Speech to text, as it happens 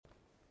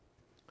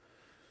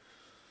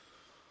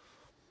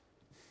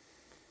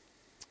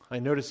I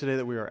noticed today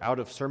that we are out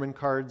of sermon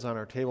cards on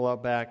our table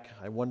out back.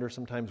 I wonder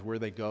sometimes where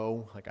they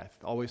go. I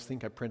always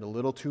think I print a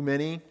little too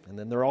many, and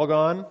then they're all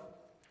gone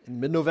in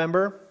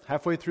mid-November,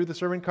 halfway through the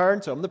sermon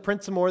card. So I'm going to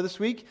print some more this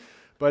week.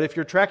 But if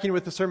you're tracking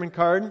with the sermon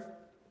card,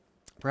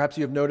 perhaps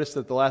you have noticed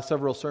that the last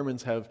several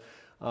sermons have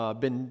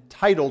been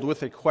titled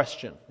with a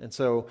question. And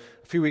so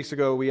a few weeks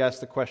ago, we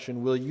asked the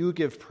question, will you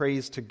give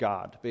praise to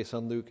God, based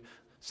on Luke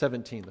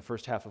 17, the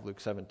first half of Luke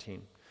 17.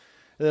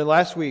 And then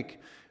last week,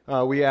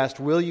 we asked,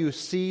 will you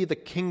see the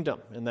kingdom?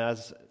 And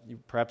as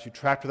perhaps you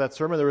tracked with that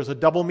sermon, there was a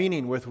double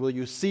meaning with will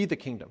you see the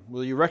kingdom?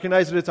 Will you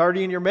recognize that it's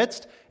already in your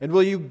midst? And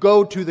will you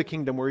go to the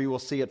kingdom where you will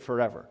see it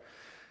forever?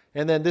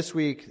 And then this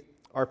week,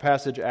 our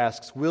passage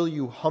asks, will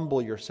you humble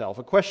yourself?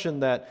 A question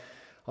that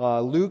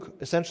Luke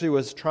essentially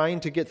was trying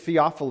to get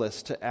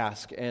Theophilus to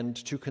ask and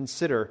to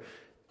consider,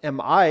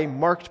 am I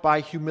marked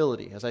by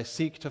humility as I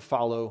seek to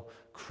follow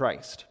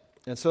Christ?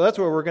 And so that's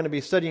what we're going to be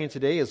studying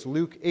today is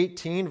Luke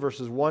 18,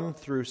 verses 1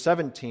 through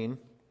 17,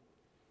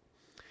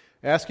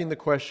 asking the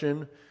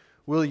question,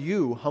 will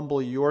you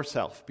humble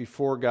yourself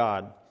before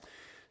God?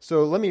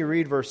 So let me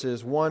read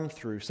verses 1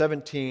 through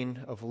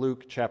 17 of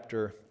Luke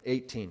chapter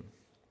 18.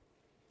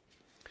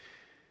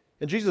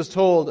 And Jesus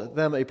told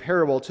them a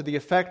parable to the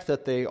effect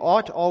that they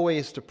ought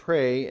always to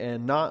pray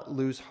and not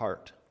lose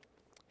heart.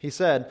 He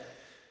said,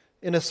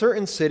 in a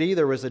certain city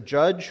there was a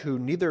judge who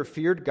neither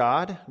feared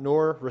God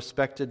nor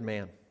respected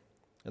man.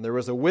 And there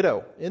was a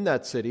widow in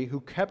that city who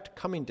kept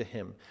coming to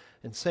him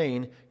and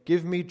saying,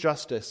 give me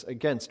justice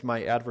against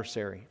my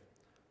adversary.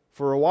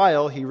 For a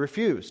while he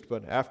refused,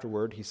 but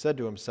afterward he said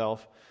to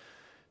himself,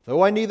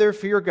 though I neither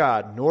fear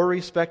God nor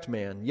respect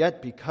man, yet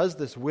because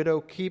this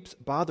widow keeps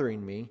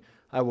bothering me,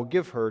 I will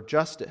give her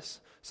justice,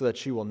 so that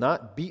she will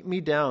not beat me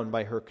down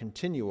by her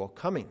continual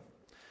coming.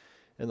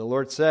 And the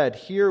Lord said,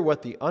 hear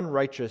what the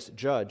unrighteous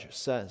judge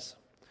says.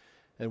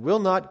 And will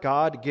not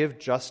God give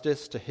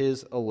justice to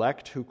his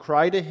elect who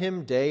cry to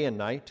him day and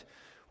night?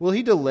 Will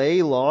he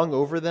delay long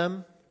over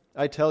them?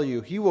 I tell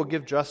you, he will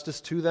give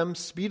justice to them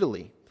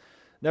speedily.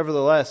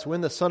 Nevertheless, when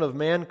the Son of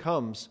Man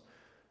comes,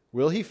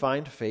 will he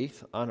find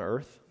faith on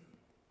earth?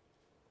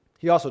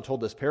 He also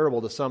told this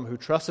parable to some who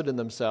trusted in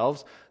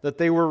themselves that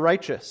they were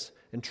righteous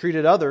and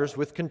treated others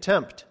with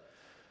contempt.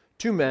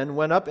 2 men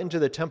went up into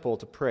the temple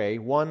to pray,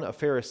 one a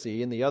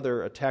Pharisee and the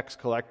other a tax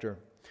collector.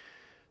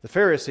 The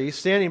Pharisee,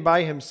 standing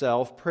by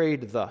himself,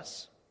 prayed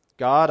thus,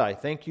 God, I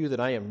thank you that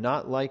I am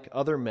not like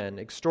other men,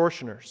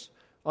 extortioners,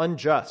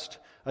 unjust,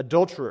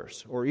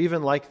 adulterers, or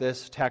even like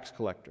this tax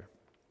collector.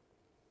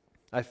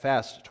 I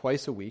fast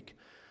twice a week.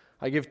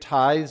 I give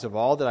tithes of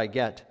all that I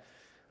get.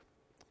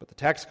 But the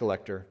tax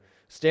collector,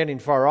 standing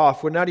far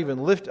off, would not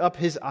even lift up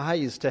his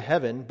eyes to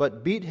heaven,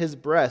 but beat his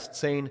breast,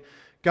 saying,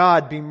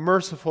 God, be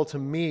merciful to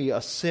me,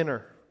 a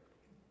sinner.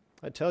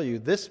 I tell you,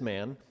 this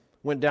man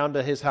went down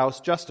to his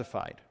house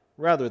justified,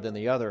 rather than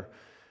the other.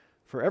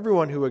 For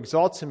everyone who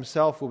exalts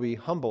himself will be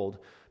humbled,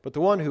 but the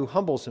one who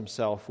humbles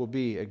himself will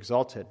be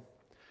exalted.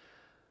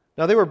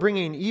 Now they were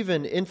bringing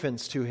even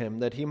infants to him,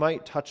 that he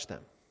might touch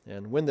them.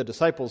 And when the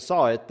disciples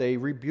saw it, they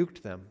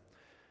rebuked them.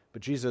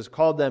 But Jesus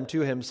called them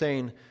to him,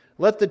 saying,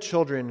 let the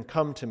children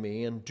come to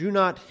me, and do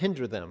not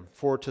hinder them,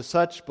 for to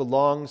such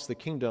belongs the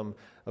kingdom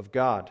of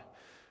God.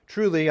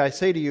 Truly, I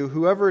say to you,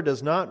 whoever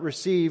does not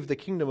receive the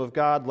kingdom of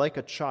God like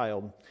a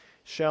child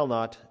shall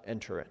not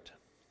enter it.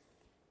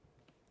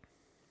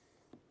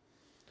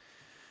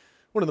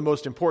 One of the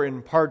most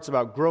important parts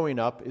about growing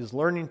up is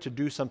learning to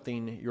do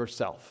something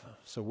yourself.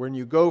 So when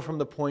you go from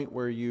the point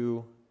where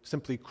you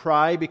simply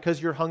cry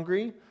because you're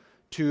hungry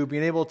to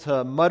being able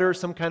to mutter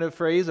some kind of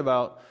phrase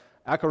about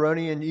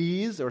macaroni and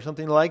cheese or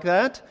something like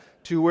that,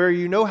 to where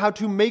you know how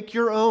to make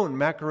your own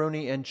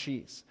macaroni and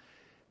cheese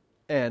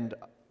and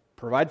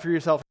provide for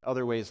yourself in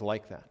other ways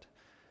like that.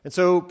 And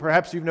so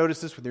perhaps you've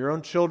noticed this with your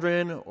own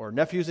children or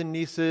nephews and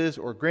nieces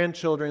or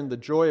grandchildren, the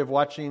joy of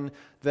watching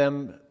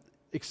them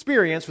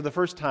experience for the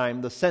first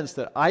time the sense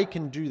that I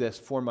can do this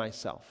for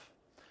myself.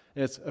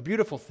 And it's a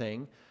beautiful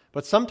thing,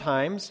 but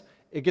sometimes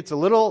it gets a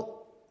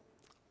little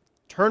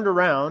turned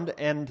around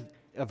and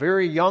a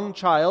very young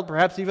child,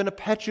 perhaps even a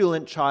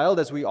petulant child,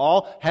 as we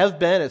all have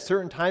been at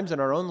certain times in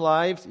our own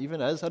lives,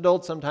 even as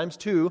adults sometimes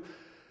too,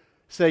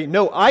 say,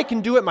 no, I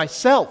can do it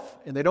myself.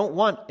 And they don't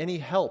want any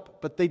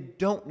help, but they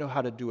don't know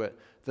how to do it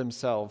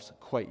themselves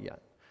quite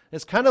yet.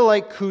 It's kind of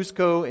like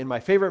Kuzco in my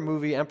favorite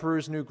movie,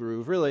 Emperor's New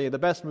Groove, really the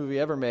best movie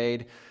ever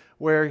made,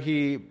 where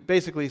he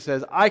basically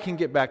says, I can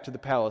get back to the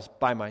palace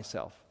by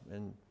myself.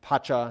 And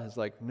Pacha is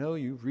like, no,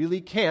 you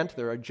really can't.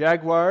 There are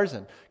jaguars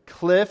and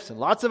cliffs and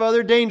lots of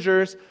other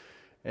dangers.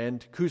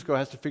 And Kuzco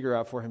has to figure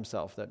out for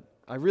himself that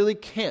I really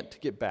can't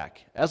get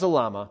back as a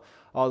llama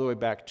all the way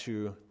back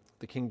to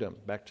the kingdom,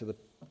 back to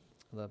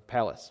the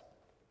palace.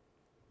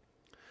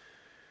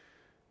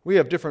 We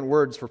have different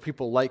words for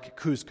people like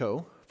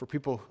Kuzco, for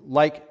people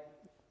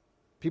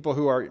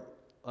who are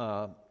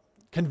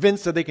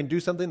convinced that they can do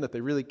something that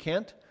they really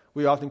can't.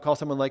 We often call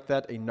someone like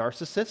that a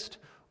narcissist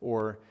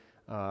or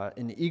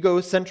an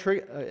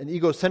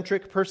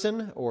egocentric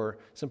person, or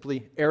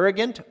simply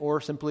arrogant,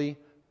 or simply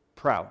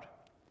proud.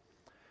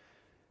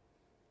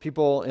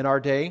 People in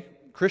our day,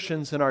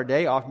 Christians in our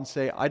day, often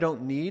say, I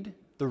don't need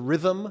the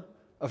rhythm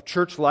of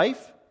church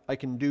life. I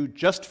can do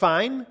just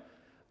fine.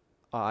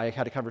 I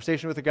had a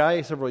conversation with a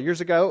guy several years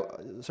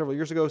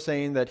ago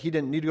saying that he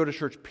didn't need to go to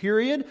church,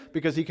 period,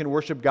 because he can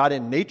worship God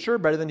in nature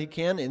better than he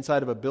can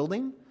inside of a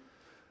building.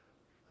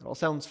 It all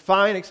sounds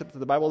fine, except that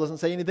the Bible doesn't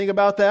say anything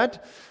about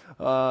that.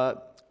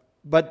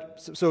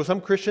 So some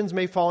Christians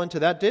may fall into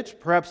that ditch.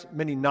 Perhaps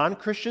many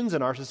non-Christians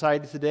in our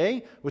society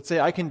today would say,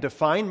 I can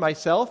define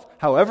myself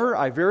however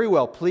I very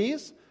well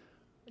please.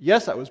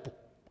 Yes, I was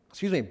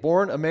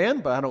born a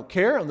man, but I don't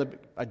care. I'm going to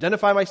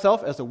identify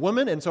myself as a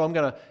woman, and so I'm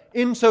going to,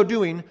 in so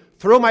doing,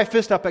 throw my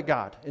fist up at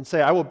God and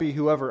say, I will be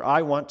whoever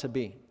I want to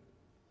be.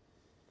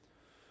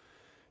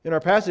 In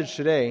our passage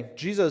today,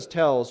 Jesus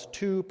tells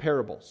two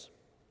parables,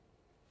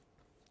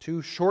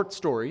 two short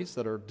stories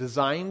that are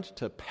designed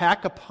to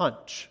pack a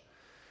punch.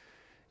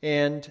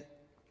 And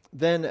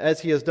then, as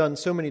he has done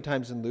so many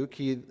times in Luke,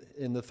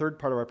 in the third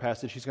part of our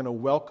passage, he's going to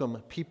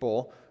welcome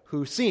people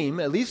who seem,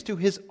 at least to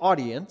his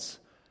audience,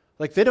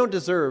 like they don't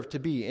deserve to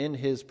be in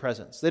his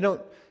presence. They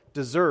don't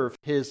deserve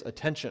his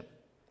attention.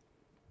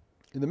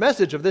 And the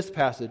message of this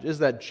passage is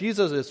that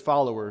Jesus'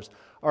 followers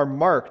are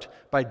marked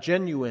by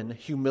genuine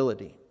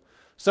humility.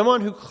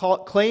 Someone who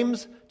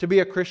claims to be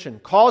a Christian,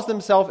 calls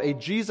themselves a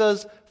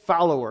Jesus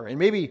follower, and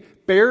maybe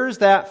bears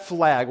that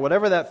flag,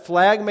 whatever that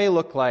flag may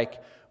look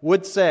like,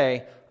 would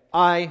say,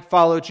 I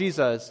follow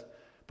Jesus.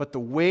 But the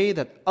way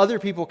that other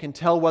people can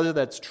tell whether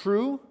that's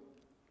true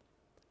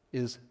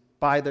is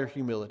by their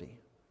humility,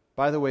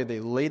 by the way they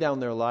lay down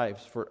their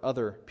lives for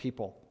other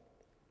people.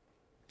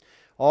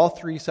 All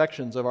three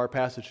sections of our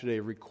passage today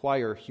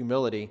require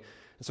humility.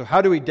 And so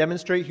how do we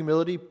demonstrate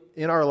humility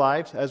in our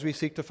lives as we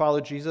seek to follow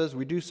Jesus?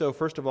 We do so,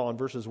 first of all, in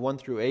verses 1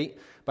 through 8,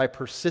 by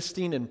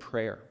persisting in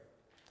prayer.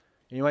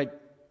 And you might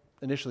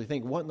initially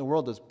think, what in the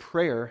world does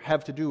prayer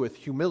have to do with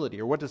humility?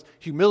 Or what does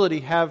humility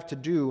have to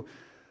do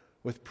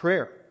with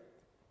prayer?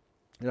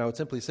 And I would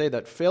simply say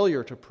that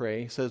failure to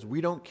pray says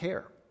we don't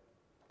care.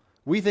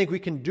 We think we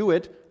can do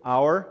it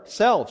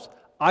ourselves.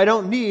 I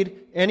don't need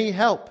any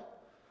help.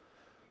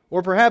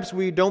 Or perhaps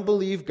we don't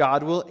believe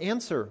God will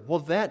answer. Well,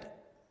 that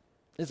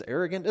is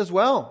arrogant as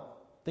well,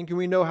 thinking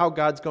we know how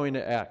God's going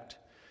to act.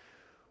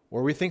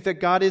 Or we think that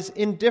God is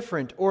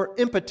indifferent or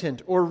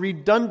impotent or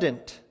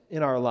redundant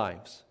in our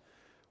lives.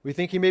 We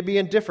think he may be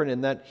indifferent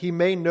in that he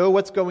may know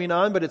what's going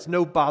on, but it's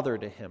no bother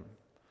to him.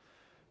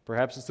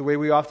 Perhaps it's the way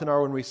we often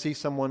are when we see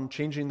someone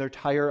changing their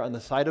tire on the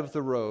side of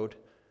the road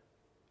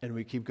and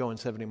we keep going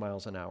 70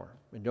 miles an hour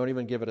and don't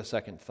even give it a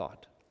second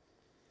thought.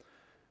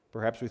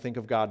 Perhaps we think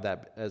of God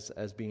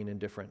as being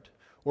indifferent.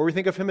 Or we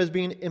think of him as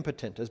being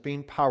impotent, as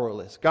being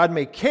powerless. God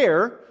may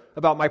care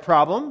about my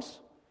problems,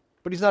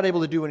 but he's not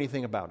able to do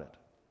anything about it.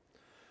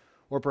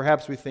 Or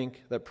perhaps we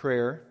think that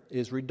prayer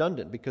is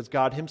redundant because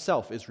God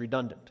himself is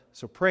redundant.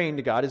 So praying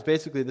to God is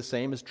basically the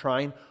same as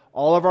trying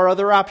all of our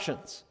other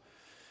options.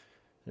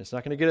 And it's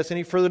not going to get us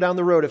any further down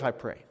the road if I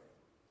pray.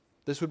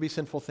 This would be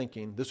sinful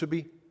thinking. This would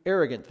be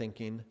arrogant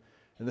thinking.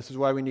 And this is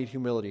why we need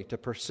humility, to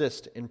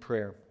persist in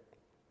prayer.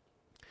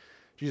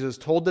 Jesus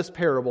told this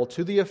parable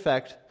to the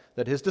effect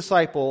that his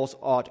disciples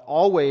ought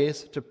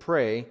always to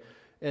pray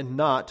and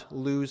not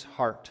lose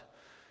heart.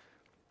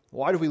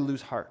 Why do we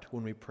lose heart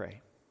when we pray?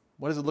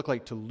 What does it look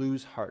like to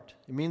lose heart?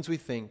 It means we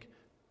think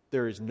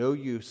there is no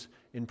use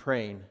in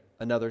praying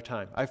another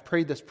time. I've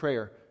prayed this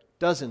prayer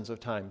dozens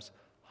of times,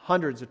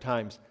 hundreds of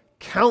times,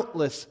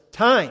 countless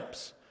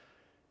times.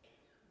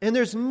 And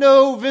there's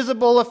no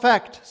visible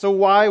effect. So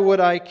why would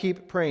I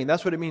keep praying?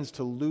 That's what it means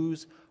to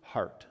lose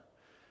heart.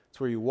 It's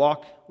where you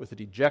walk with a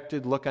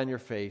dejected look on your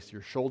face,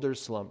 your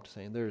shoulders slumped,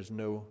 saying there is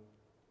no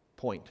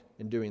point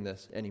in doing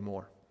this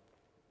anymore.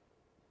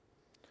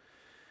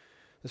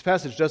 This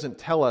passage doesn't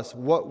tell us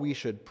what we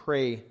should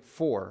pray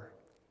for,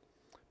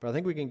 but I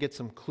think we can get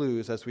some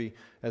clues as we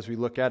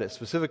look at it.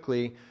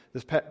 Specifically,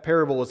 this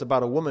parable is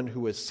about a woman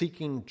who is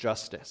seeking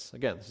justice.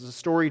 Again, this is a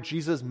story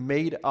Jesus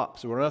made up,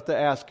 so we don't have to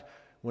ask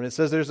when it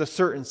says there's a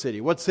certain city.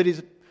 What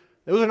cities?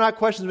 Those are not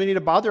questions we need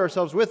to bother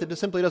ourselves with. It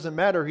just simply doesn't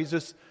matter. He's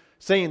just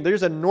saying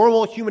there's a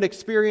normal human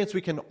experience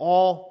we can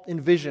all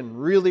envision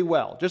really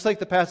well. Just like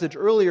the passage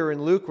earlier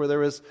in Luke where there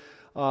was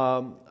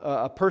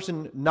a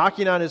person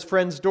knocking on his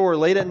friend's door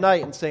late at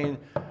night and saying,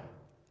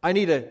 I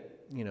need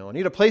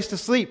a place to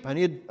sleep. I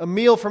need a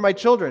meal for my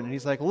children. And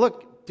he's like,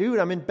 look, dude,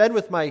 I'm in bed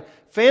with my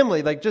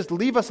family. Like, just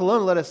leave us alone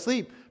and let us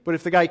sleep. But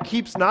if the guy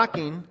keeps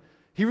knocking,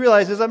 he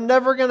realizes I'm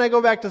never going to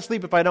go back to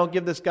sleep if I don't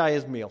give this guy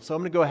his meal. So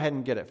I'm going to go ahead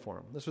and get it for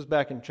him. This was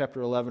back in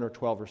chapter 11 or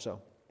 12 or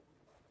so.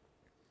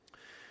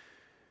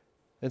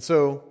 And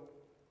so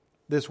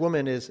this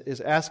woman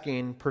is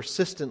asking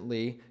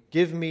persistently,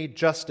 give me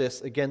justice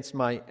against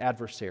my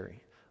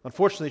adversary.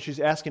 Unfortunately, she's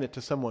asking it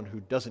to someone who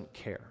doesn't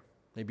care.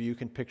 Maybe you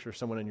can picture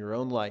someone in your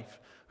own life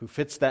who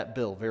fits that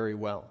bill very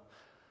well.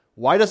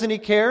 Why doesn't he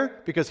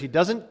care? Because he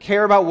doesn't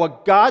care about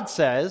what God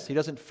says. He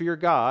doesn't fear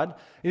God.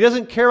 He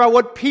doesn't care about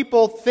what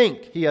people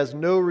think. He has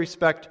no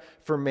respect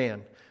for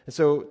man. And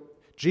so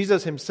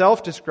Jesus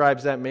himself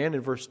describes that man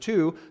in verse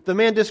 2. The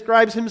man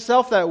describes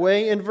himself that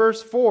way in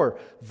verse 4.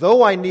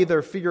 Though I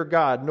neither fear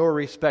God nor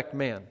respect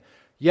man,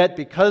 yet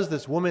because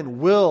this woman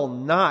will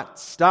not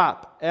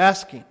stop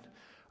asking,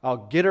 I'll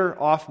get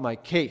her off my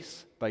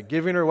case by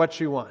giving her what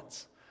she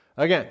wants.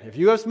 Again, if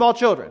you have small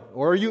children,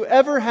 or you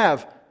ever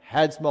have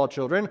had small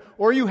children,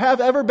 or you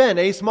have ever been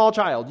a small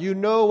child, you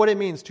know what it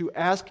means to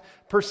ask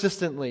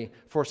persistently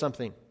for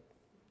something.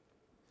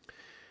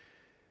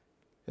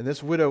 And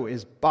this widow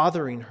is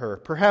bothering her.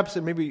 Perhaps,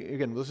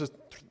 again, let's just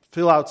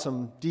fill out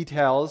some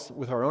details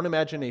with our own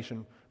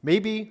imagination.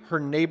 Maybe her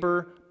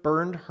neighbor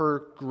burned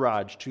her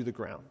garage to the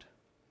ground.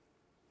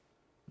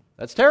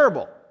 That's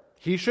terrible.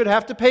 He should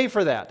have to pay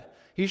for that.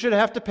 He should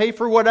have to pay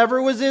for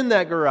whatever was in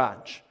that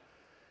garage.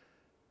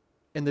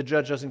 And the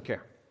judge doesn't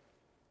care.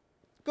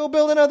 Go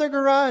build another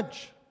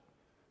garage.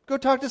 Go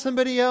talk to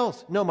somebody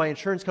else. No, my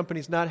insurance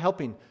company's not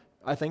helping.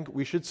 I think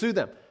we should sue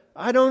them.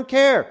 I don't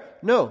care.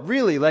 No,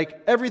 really, like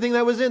everything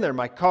that was in there,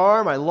 my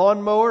car, my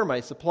lawnmower,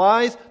 my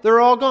supplies, they're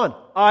all gone.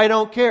 I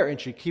don't care. And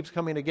she keeps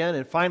coming again,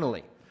 and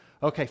finally,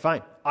 okay,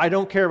 fine. I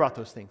don't care about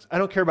those things. I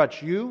don't care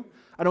about you.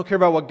 I don't care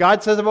about what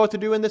God says about what to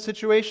do in this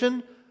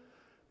situation.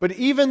 But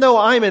even though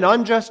I'm an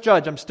unjust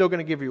judge, I'm still going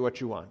to give you what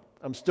you want.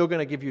 I'm still going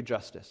to give you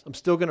justice. I'm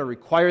still going to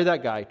require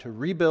that guy to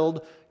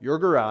rebuild your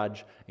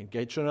garage and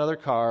get you another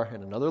car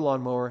and another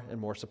lawnmower and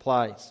more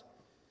supplies.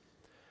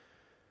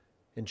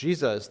 And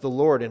Jesus, the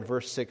Lord, in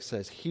verse 6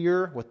 says,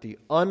 hear what the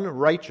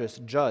unrighteous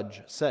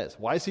judge says.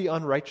 Why is he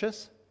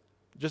unrighteous?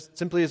 Just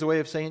simply as a way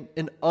of saying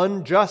an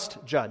unjust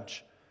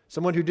judge.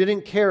 Someone who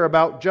didn't care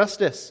about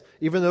justice,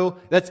 even though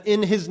that's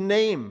in his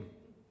name.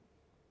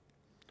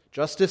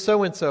 Justice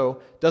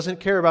so-and-so doesn't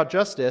care about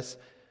justice,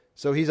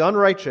 so he's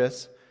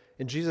unrighteous.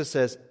 And Jesus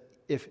says,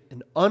 if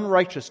an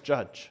unrighteous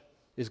judge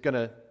is going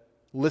to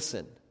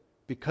listen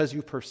because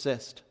you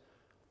persist,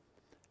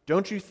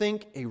 don't you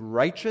think a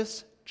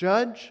righteous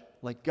judge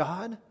like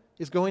God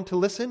is going to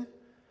listen?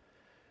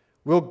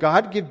 Will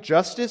God give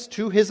justice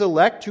to his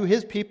elect, to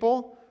his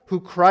people who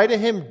cry to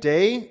him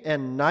day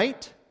and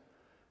night?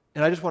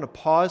 And I just want to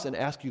pause and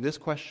ask you this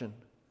question.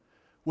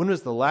 When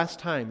was the last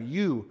time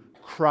you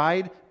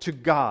cried to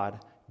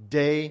God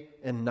day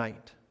and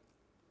night?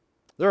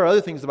 There are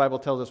other things the Bible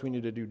tells us we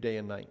need to do day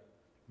and night.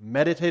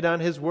 Meditate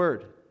on his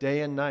word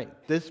day and night.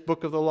 This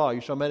book of the law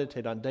you shall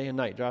meditate on day and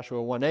night.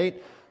 Joshua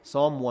 1:8,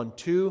 Psalm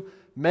 1:2.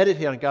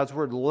 Meditate on God's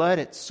word. Let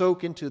it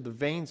soak into the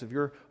veins of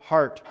your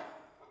heart.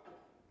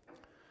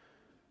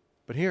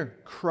 But here,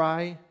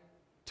 cry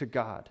to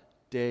God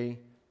day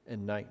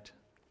and night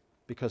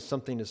because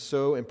something is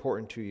so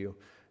important to you.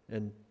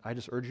 And I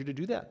just urge you to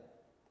do that.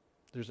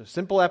 There's a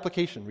simple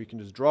application. We can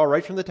just draw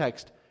right from the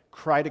text.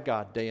 Cry to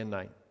God day and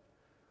night.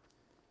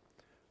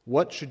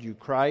 What should you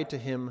cry to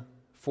him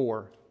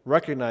for?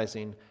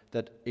 Recognizing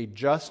that a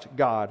just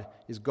God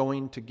is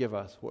going to give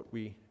us what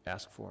we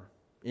ask for.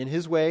 In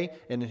his way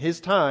and in his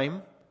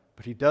time,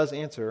 but he does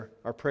answer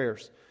our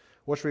prayers.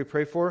 What should we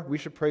pray for? We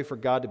should pray for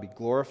God to be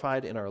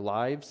glorified in our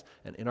lives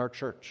and in our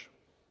church.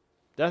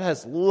 That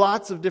has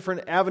lots of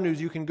different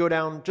avenues you can go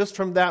down just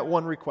from that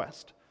one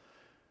request.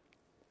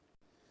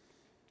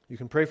 You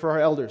can pray for our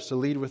elders to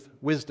lead with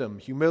wisdom,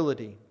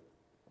 humility,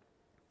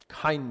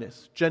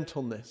 kindness,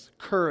 gentleness,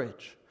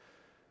 courage.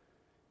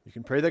 You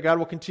can pray that God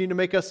will continue to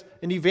make us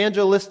an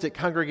evangelistic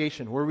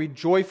congregation where we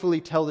joyfully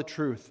tell the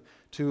truth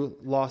to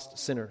lost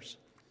sinners.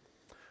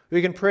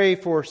 We can pray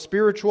for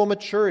spiritual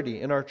maturity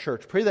in our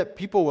church. Pray that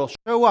people will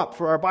show up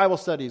for our Bible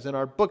studies and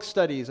our book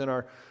studies and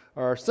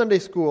our Sunday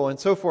school and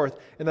so forth,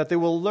 and that they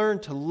will learn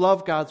to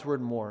love God's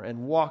word more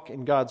and walk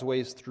in God's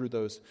ways through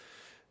those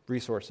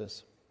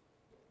resources.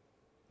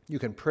 You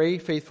can pray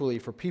faithfully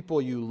for people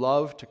you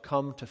love to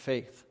come to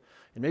faith.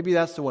 And maybe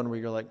that's the one where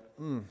you're like,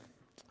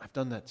 I've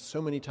done that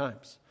so many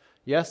times.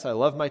 Yes, I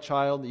love my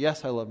child.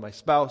 Yes, I love my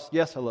spouse.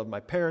 Yes, I love my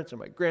parents or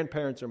my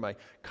grandparents or my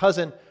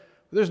cousin.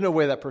 There's no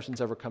way that person's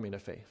ever coming to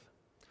faith.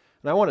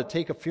 And I want to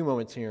take a few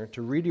moments here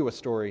to read you a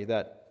story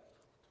that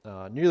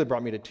nearly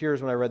brought me to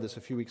tears when I read this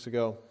a few weeks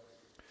ago.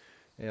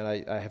 And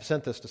I have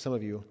sent this to some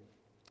of you,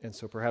 and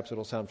so perhaps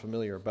it'll sound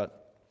familiar.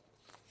 But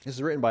this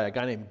is written by a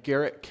guy named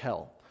Garrett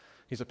Kell.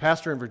 He's a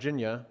pastor in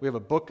Virginia. We have a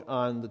book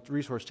on the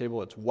resource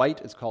table. It's white.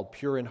 It's called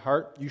Pure in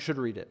Heart. You should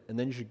read it, and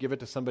then you should give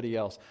it to somebody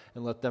else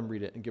and let them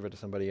read it and give it to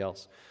somebody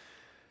else.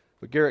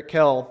 But Garrett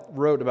Kell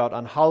wrote about,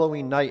 on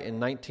Halloween night in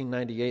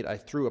 1998, I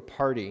threw a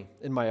party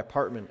in my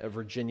apartment at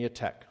Virginia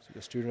Tech. So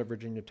a student at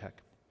Virginia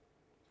Tech.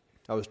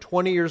 I was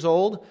 20 years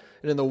old,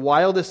 and in the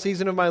wildest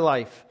season of my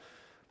life,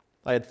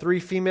 I had 3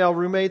 female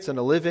roommates and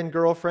a live-in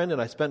girlfriend,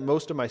 and I spent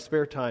most of my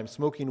spare time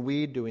smoking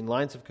weed, doing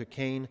lines of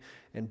cocaine,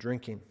 and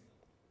drinking.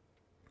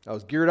 I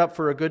was geared up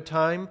for a good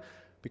time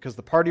because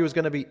the party was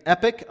going to be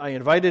epic. I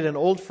invited an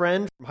old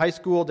friend from high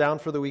school down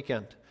for the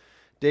weekend.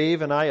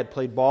 Dave and I had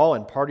played ball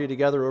and partied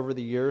together over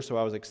the years, so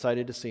I was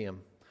excited to see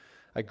him.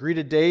 I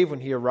greeted Dave when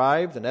he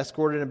arrived and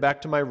escorted him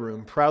back to my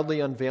room,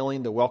 proudly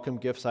unveiling the welcome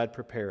gifts I'd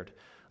prepared.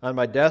 On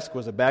my desk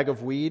was a bag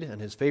of weed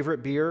and his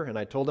favorite beer, and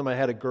I told him I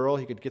had a girl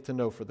he could get to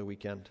know for the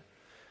weekend.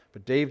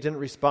 But Dave didn't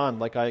respond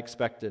like I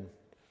expected.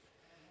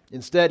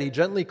 Instead, he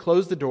gently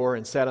closed the door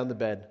and sat on the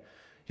bed.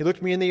 He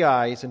looked me in the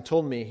eyes and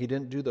told me he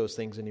didn't do those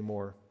things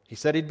anymore. He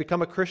said he'd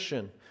become a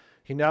Christian.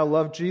 He now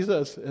loved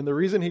Jesus, and the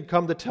reason he'd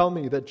come was to tell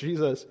me that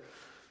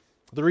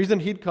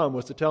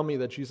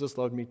Jesus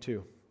loved me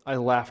too. I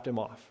laughed him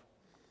off.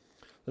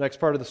 The next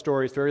part of the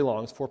story is very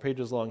long. It's 4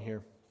 pages long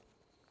here.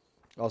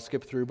 I'll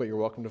skip through, but you're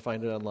welcome to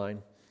find it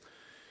online.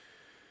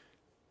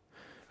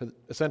 But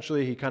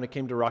essentially, he kind of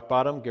came to rock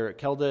bottom. Garrett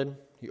Kell did.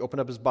 He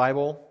opened up his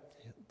Bible.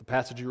 The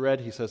passage he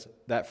read, he says,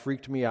 that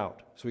freaked me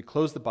out. So he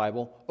closed the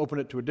Bible, opened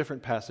it to a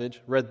different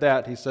passage, read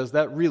that. He says,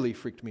 that really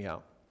freaked me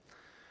out.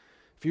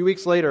 A few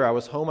weeks later, I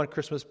was home on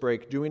Christmas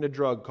break doing a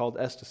drug called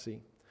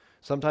ecstasy.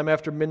 Sometime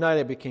after midnight,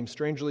 I became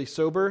strangely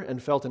sober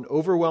and felt an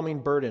overwhelming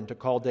burden to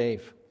call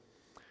Dave.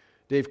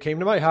 Dave came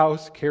to my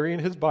house carrying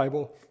his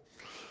Bible,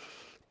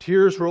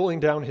 tears rolling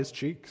down his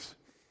cheeks.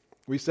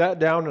 We sat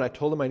down and I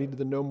told him I needed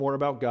to know more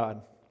about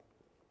God.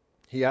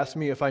 He asked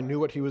me if I knew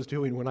what he was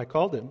doing when I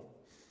called him.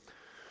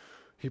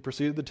 He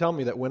proceeded to tell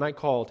me that when I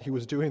called, he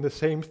was doing the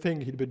same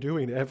thing he'd been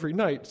doing every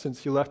night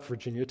since he left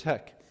Virginia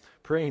Tech,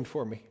 praying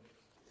for me.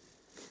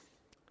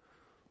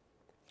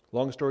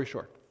 Long story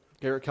short,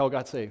 Garrett Kell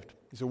got saved.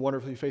 He's a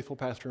wonderfully faithful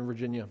pastor in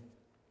Virginia.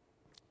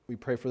 We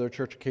pray for their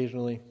church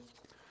occasionally.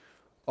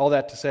 All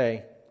that to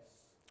say,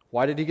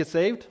 why did he get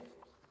saved?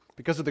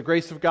 Because of the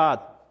grace of God.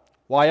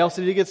 Why else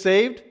did he get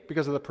saved?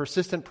 Because of the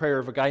persistent prayer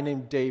of a guy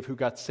named Dave who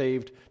got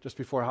saved just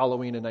before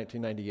Halloween in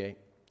 1998.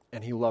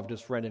 And he loved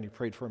his friend and he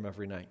prayed for him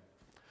every night.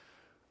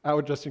 I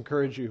would just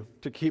encourage you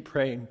to keep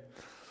praying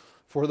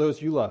for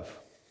those you love,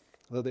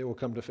 that they will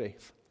come to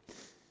faith.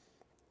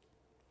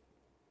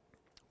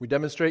 We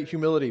demonstrate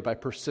humility by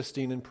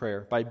persisting in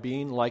prayer, by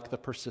being like the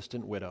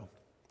persistent widow.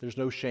 There's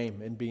no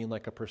shame in being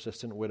like a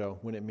persistent widow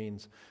when it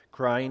means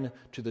crying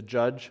to the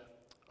judge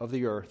of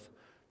the earth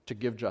to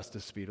give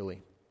justice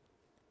speedily.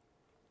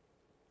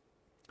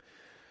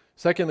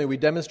 Secondly, we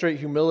demonstrate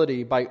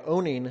humility by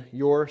owning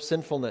your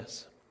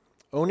sinfulness.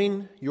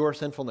 Owning your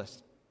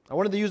sinfulness. I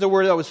wanted to use a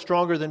word that was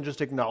stronger than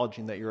just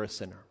acknowledging that you're a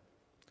sinner.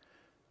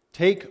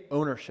 Take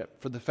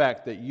ownership for the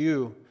fact that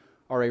you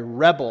are a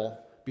rebel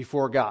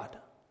before God.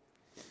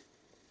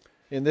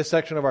 In this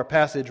section of our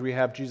passage, we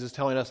have Jesus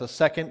telling us a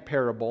second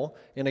parable.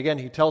 And again,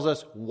 he tells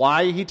us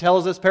why he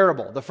tells this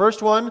parable. The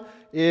first one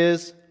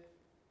is,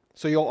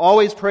 so you'll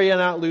always pray and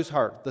not lose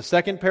heart. The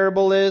second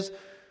parable is,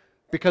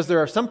 because there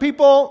are some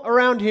people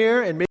around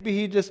here, and maybe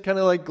he just kind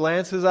of like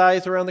glances his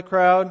eyes around the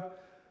crowd,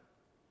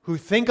 who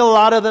think a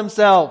lot of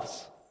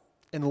themselves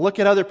and look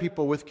at other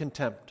people with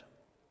contempt.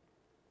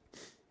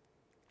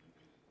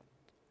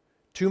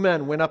 2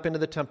 men went up into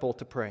the temple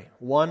to pray.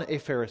 One, a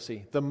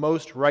Pharisee, the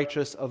most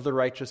righteous of the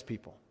righteous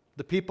people.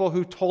 The people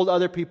who told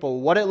other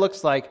people what it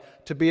looks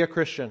like to be a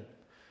Christian.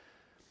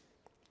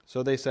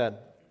 So they said.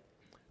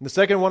 And the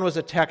second one was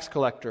a tax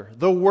collector,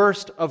 the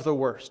worst of the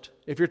worst.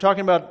 If you're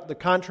talking about the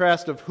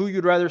contrast of who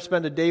you'd rather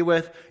spend a day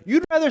with,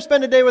 you'd rather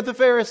spend a day with a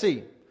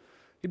Pharisee.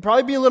 He'd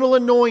probably be a little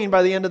annoying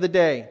by the end of the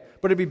day,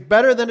 but it'd be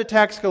better than a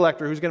tax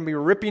collector who's going to be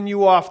ripping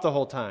you off the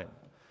whole time.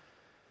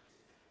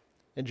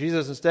 And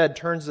Jesus instead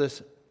turns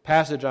this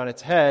passage on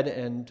its head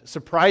and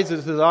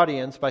surprises his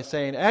audience by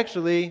saying,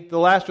 actually, the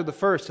last are the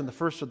first and the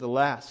first are the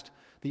last.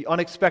 The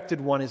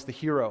unexpected one is the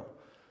hero.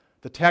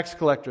 The tax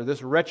collector,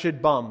 this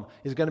wretched bum,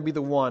 is going to be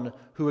the one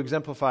who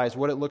exemplifies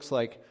what it looks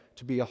like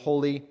to be a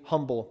holy,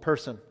 humble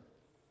person.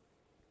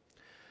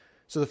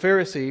 So the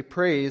Pharisee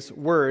prays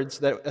words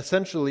that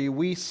essentially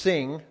we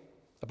sing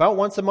about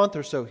once a month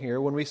or so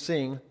here when we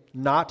sing,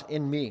 "Not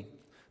in me."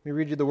 Let me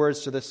read you the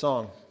words to this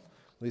song,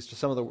 at least to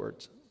some of the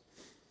words.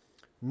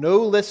 No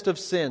list of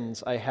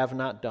sins I have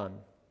not done.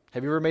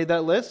 Have you ever made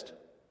that list?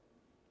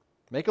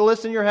 Make a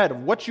list in your head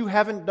of what you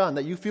haven't done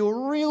that you feel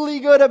really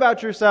good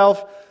about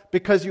yourself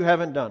because you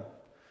haven't done.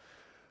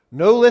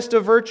 No list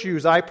of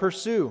virtues I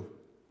pursue.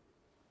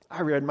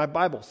 I read my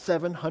Bible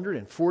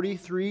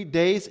 743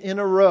 days in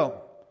a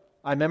row.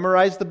 I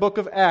memorized the book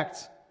of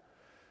Acts.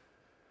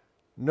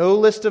 No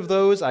list of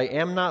those I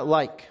am not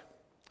like.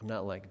 I'm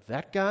not like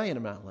that guy, and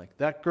I'm not like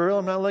that girl.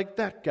 I'm not like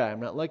that guy. I'm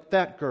not like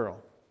that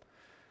girl.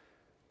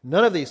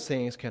 None of these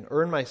things can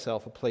earn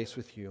myself a place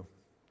with you.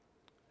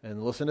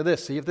 And listen to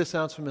this. See if this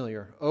sounds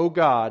familiar. Oh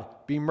God,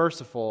 be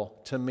merciful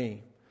to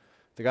me.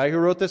 The guy who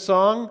wrote this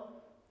song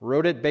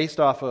wrote it based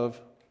off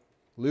of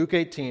Luke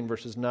 18,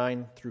 verses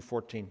 9 through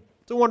 14.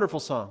 It's a wonderful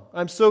song.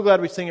 I'm so glad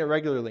we sing it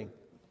regularly.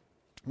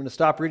 I'm going to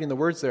stop reading the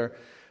words there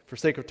for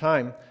sake of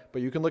time,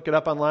 but you can look it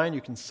up online.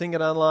 You can sing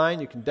it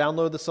online. You can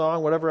download the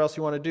song, whatever else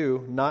you want to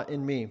do. Not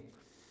in me.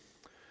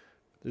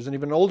 There's an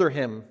even older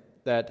hymn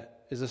that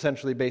is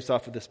essentially based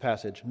off of this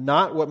passage.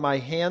 Not what my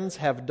hands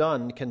have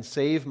done can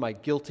save my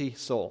guilty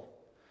soul.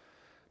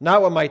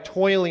 Not what my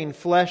toiling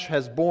flesh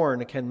has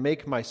borne can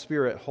make my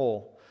spirit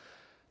whole.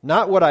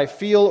 Not what I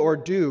feel or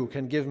do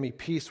can give me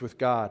peace with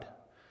God.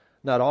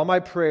 Not all my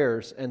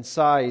prayers and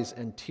sighs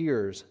and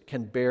tears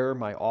can bear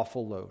my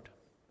awful load.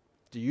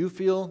 Do you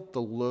feel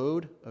the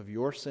load of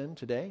your sin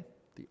today?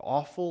 The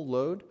awful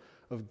load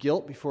of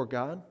guilt before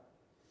God?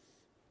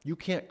 You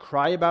can't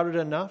cry about it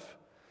enough?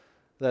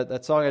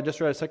 that song I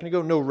just read a second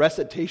ago, no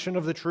recitation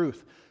of the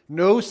truth.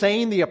 No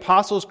saying the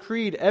Apostles'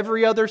 Creed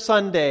every other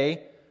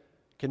Sunday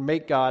can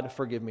make God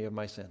forgive me of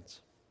my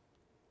sins.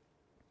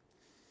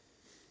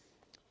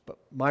 But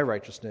my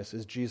righteousness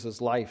is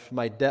Jesus' life.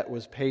 My debt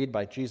was paid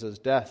by Jesus'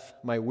 death.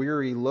 My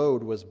weary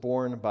load was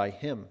borne by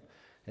Him,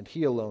 and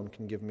He alone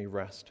can give me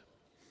rest.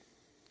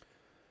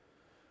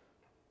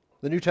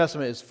 The New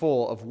Testament is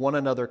full of one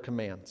another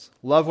commands.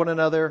 Love one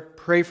another,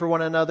 pray for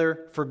one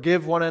another,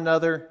 forgive one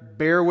another,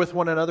 bear with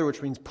one another,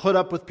 which means put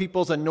up with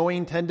people's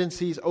annoying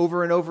tendencies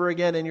over and over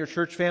again in your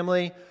church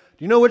family.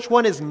 Do you know which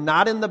one is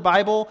not in the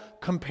Bible?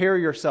 Compare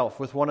yourself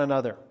with one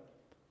another.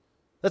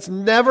 That's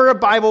never a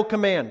Bible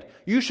command.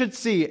 You should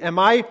see, am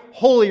I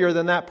holier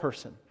than that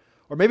person?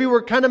 Or maybe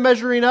we're kind of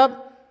measuring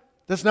up.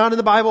 That's not in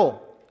the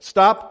Bible.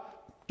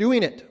 Stop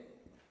doing it.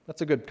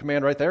 That's a good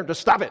command right there.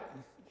 Just stop it.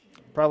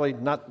 Probably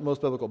not most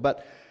biblical.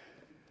 But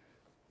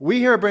we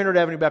here at Brainerd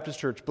Avenue Baptist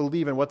Church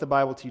believe in what the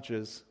Bible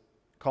teaches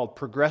called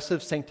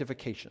progressive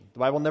sanctification. The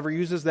Bible never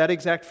uses that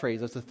exact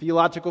phrase. It's a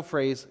theological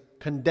phrase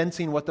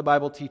condensing what the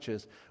Bible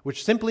teaches,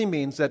 which simply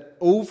means that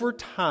over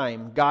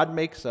time, God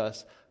makes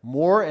us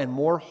more and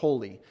more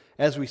holy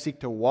as we seek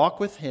to walk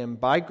with Him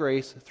by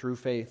grace through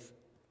faith.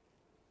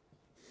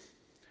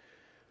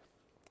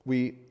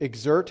 We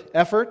exert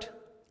effort.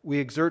 We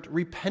exert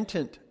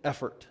repentant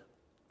effort.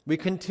 We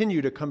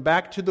continue to come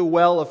back to the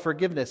well of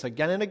forgiveness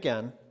again and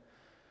again,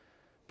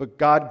 but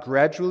God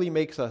gradually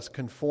makes us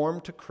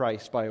conform to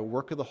Christ by a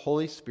work of the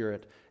Holy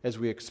Spirit as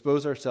we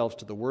expose ourselves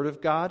to the Word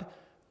of God,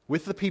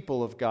 with the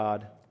people of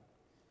God,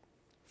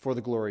 for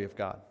the glory of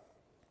God.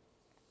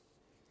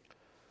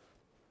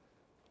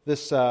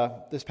 This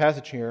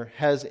passage here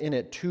has in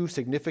it two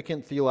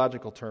significant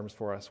theological terms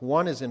for us.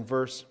 One is in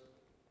verse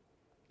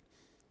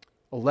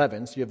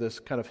 11, so you have this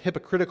kind of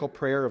hypocritical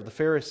prayer of the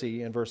Pharisee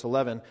in verse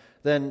 11.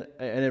 Then,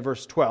 and in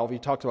verse 12, he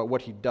talks about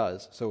what he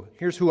does. So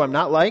here's who I'm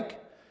not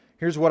like.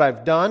 Here's what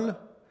I've done.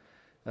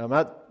 I'm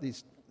not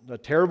a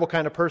terrible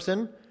kind of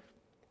person.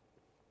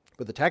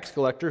 But the tax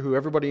collector, who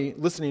everybody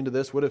listening to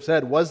this would have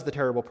said was the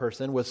terrible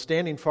person, was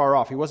standing far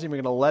off. He wasn't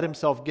even going to let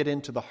himself get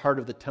into the heart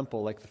of the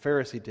temple like the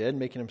Pharisee did,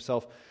 making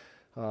himself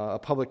a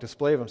public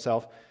display of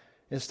himself.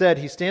 Instead,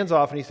 he stands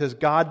off and he says,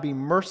 God be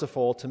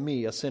merciful to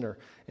me, a sinner.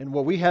 And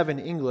what we have in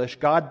English,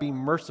 God be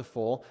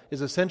merciful,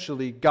 is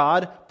essentially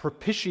God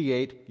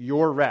propitiate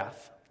your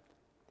wrath.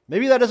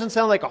 Maybe that doesn't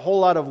sound like a whole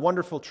lot of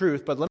wonderful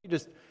truth, but let me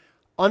just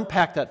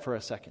unpack that for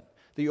a second.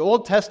 The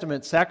Old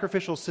Testament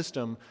sacrificial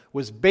system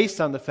was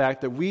based on the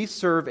fact that we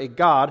serve a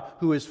God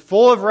who is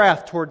full of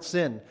wrath towards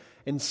sin.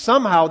 And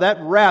somehow that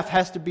wrath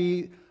has to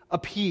be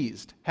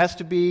appeased, has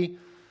to be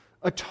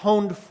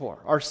atoned for.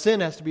 Our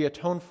sin has to be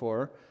atoned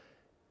for.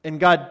 And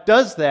God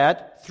does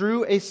that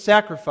through a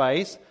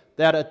sacrifice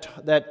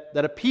that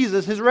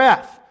appeases His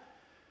wrath.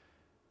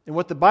 And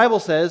what the Bible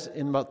says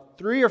in about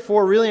 3 or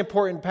 4 really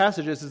important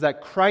passages is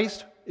that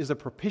Christ is a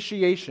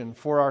propitiation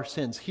for our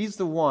sins. He's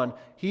the one,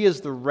 He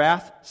is the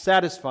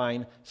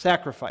wrath-satisfying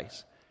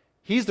sacrifice.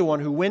 He's the one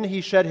who, when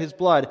He shed His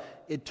blood,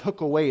 it took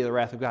away the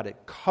wrath of God.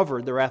 It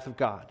covered the wrath of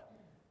God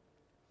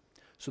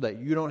so that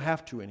you don't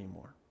have to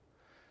anymore.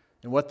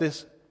 And what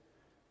this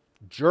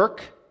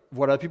jerk,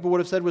 what other people would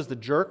have said was the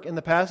jerk in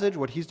the passage,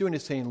 what he's doing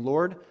is saying,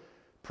 Lord,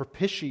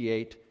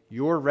 propitiate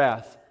your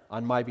wrath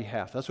on my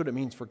behalf. That's what it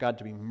means for God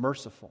to be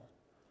merciful.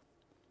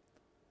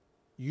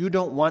 You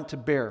don't want to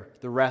bear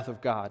the wrath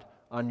of God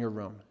on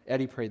your own.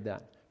 Eddie prayed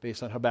that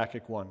based on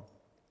Habakkuk 1.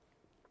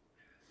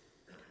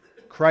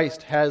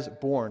 Christ has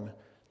borne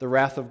the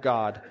wrath of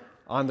God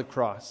on the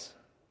cross.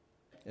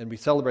 And we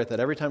celebrate that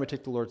every time we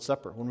take the Lord's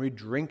Supper. When we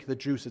drink the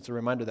juice, it's a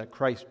reminder that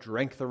Christ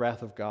drank the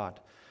wrath of God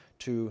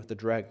to the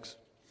dregs.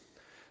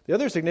 The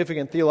other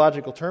significant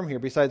theological term here,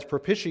 besides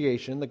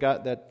propitiation,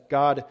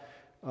 God's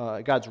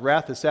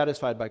wrath is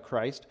satisfied by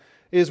Christ,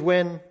 is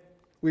when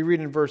we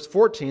read in verse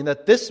 14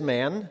 that this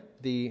man,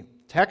 the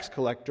tax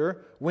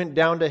collector, went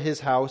down to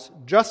his house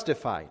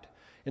justified.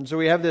 And so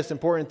we have this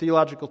important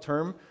theological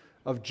term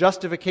of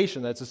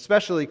justification that's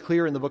especially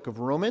clear in the book of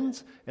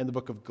Romans and the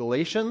book of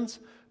Galatians,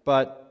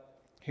 but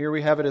here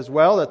we have it as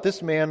well, that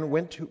this man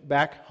went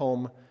back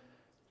home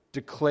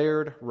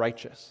declared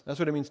righteous. That's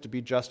what it means to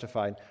be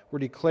justified. We're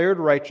declared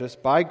righteous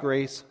by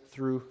grace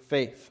through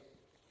faith.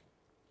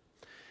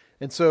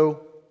 And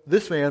so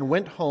this man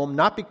went home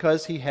not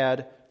because he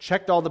had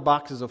checked all the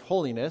boxes of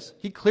holiness.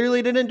 He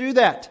clearly didn't do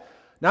that.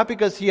 Not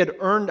because he had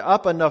earned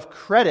up enough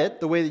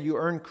credit, the way that you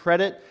earn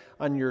credit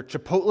on your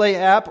Chipotle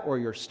app or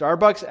your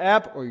Starbucks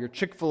app or your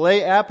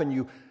Chick-fil-A app, and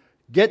you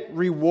get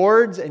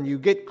rewards and you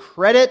get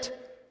credit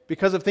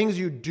because of things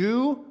you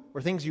do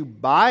or things you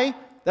buy.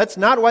 That's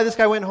not why this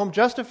guy went home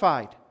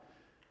justified.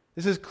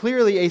 This is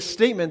clearly a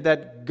statement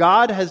that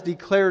God has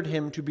declared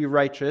him to be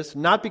righteous,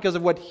 not because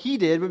of what he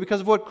did, but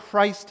because of what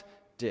Christ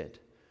did.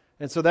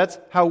 And so that's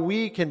how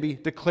we can be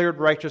declared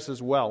righteous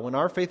as well. When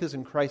our faith is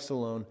in Christ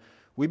alone,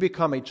 we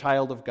become a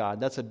child of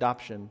God. That's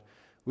adoption.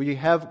 We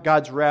have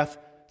God's wrath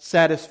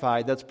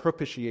satisfied. That's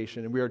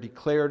propitiation. And we are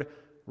declared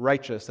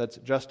righteous. That's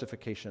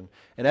justification.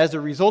 And as a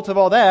result of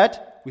all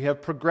that, we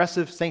have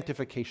progressive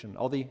sanctification.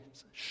 All the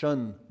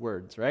shun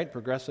words, right?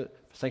 Progressive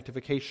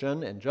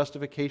sanctification and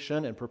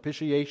justification and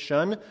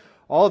propitiation.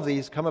 All of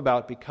these come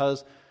about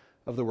because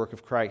of the work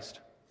of Christ.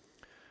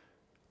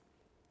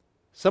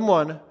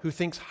 Someone who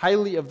thinks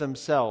highly of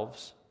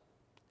themselves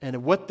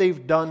and what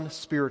they've done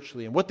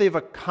spiritually and what they've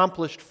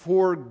accomplished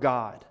for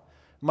God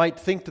might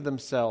think to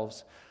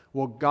themselves,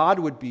 well, God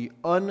would be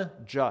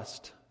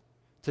unjust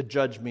to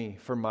judge me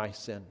for my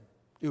sin.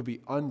 It would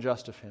be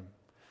unjust of him.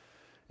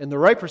 And the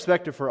right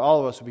perspective for all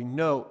of us would be,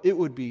 no, it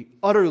would be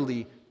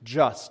utterly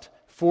just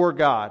for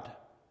God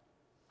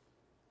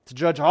to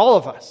judge all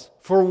of us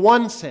for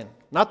one sin,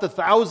 not the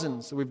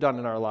thousands that we've done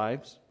in our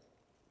lives.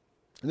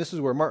 And this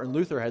is where Martin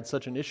Luther had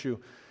such an issue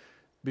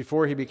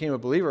before he became a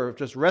believer, of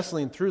just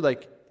wrestling through,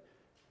 like,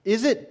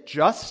 is it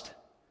just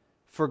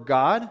for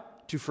God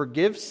to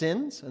forgive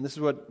sins? And this is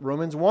what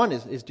Romans 1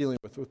 is dealing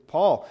with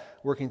Paul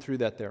working through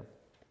that there.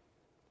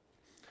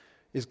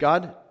 Is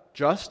God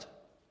just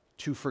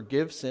to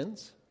forgive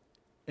sins?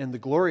 And the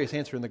glorious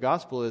answer in the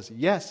gospel is,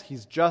 yes,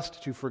 he's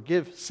just to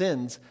forgive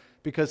sins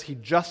because he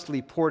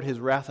justly poured his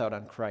wrath out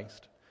on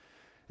Christ.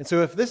 And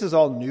so if this is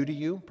all new to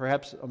you,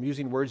 perhaps I'm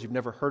using words you've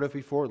never heard of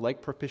before,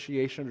 like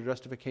propitiation or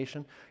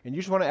justification, and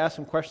you just want to ask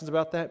some questions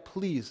about that,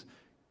 please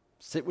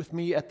sit with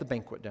me at the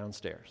banquet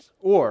downstairs.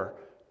 Or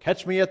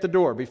catch me at the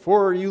door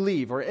before you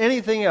leave, or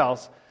anything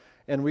else,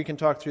 and we can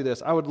talk through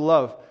this. I would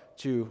love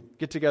to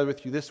get together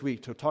with you this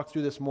week to talk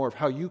through this more of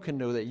how you can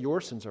know that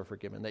your sins are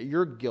forgiven, that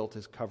your guilt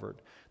is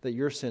covered, that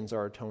your sins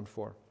are atoned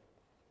for.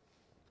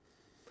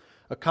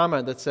 A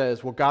comment that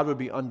says, well, God would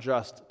be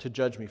unjust to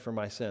judge me for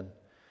my sin,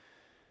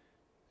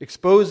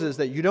 exposes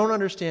that you don't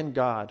understand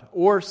God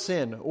or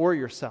sin or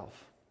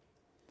yourself.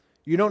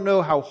 You don't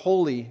know how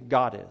holy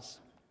God is.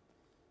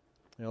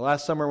 You know,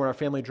 last summer when our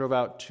family drove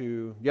out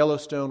to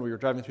Yellowstone, we were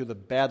driving through the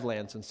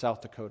Badlands in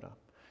South Dakota.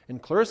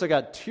 And Clarissa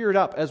got teared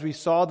up as we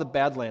saw the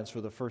Badlands for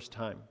the first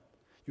time.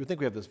 You would think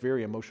we have this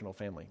very emotional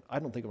family. I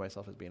don't think of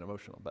myself as being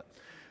emotional, but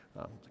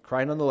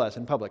cry nonetheless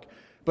in public.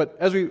 But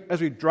as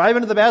we drive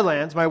into the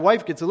Badlands, my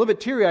wife gets a little bit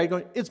teary-eyed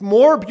going, it's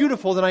more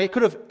beautiful than I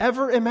could have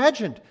ever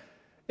imagined.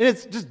 And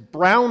it's just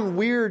brown,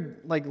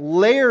 weird, like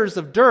layers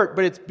of dirt,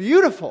 but it's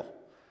beautiful.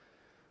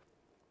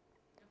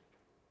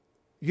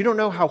 You don't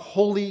know how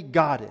holy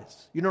God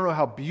is. You don't know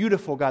how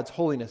beautiful God's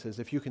holiness is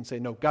if you can say,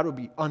 no, God would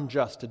be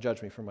unjust to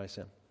judge me for my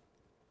sin.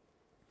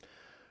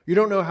 You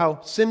don't know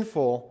how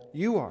sinful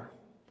you are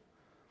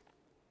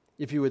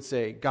if you would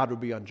say, God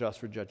would be unjust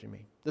for judging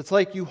me. It's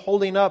like you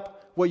holding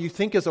up what you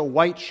think is a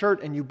white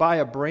shirt and you buy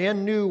a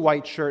brand new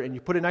white shirt and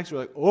you put it next to it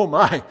like, oh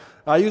my,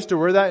 I used to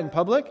wear that in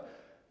public.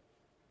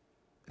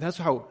 That's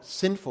how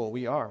sinful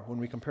we are when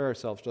we compare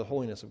ourselves to the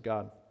holiness of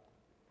God.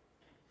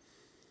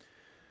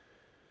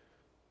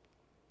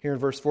 Here in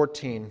verse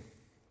 14,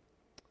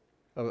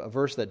 a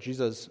verse that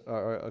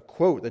a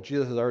quote that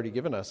Jesus has already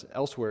given us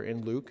elsewhere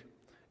in Luke.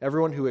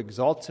 Everyone who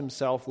exalts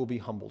himself will be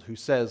humbled. Who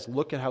says,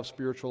 look at how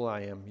spiritual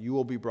I am, you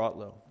will be brought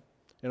low.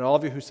 And all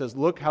of you who says,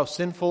 look how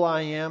sinful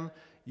I am,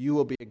 you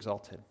will be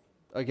exalted.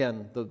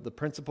 Again, the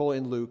principle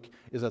in Luke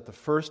is that the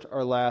first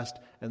are last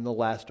and the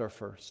last are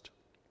first.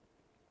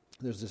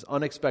 There's this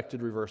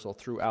unexpected reversal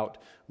throughout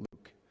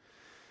Luke.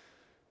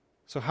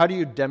 So how do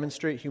you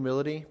demonstrate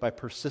humility? By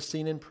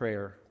persisting in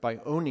prayer, by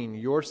owning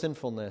your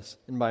sinfulness,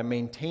 and by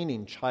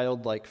maintaining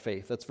childlike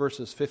faith. That's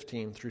verses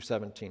 15 through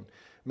 17.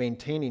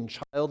 Maintaining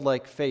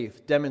childlike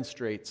faith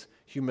demonstrates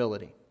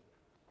humility.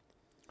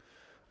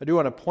 I do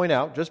want to point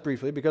out, just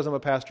briefly, because I'm a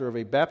pastor of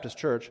a Baptist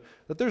church,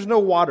 that there's no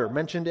water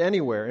mentioned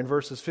anywhere in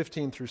verses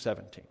 15 through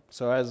 17.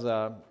 So as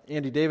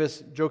Andy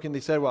Davis jokingly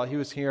said while he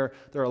was here,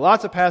 there are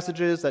lots of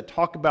passages that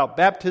talk about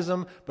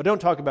baptism but don't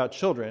talk about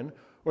children,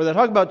 or that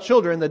talk about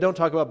children that don't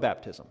talk about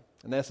baptism.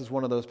 And this is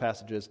one of those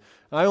passages.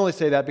 And I only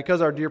say that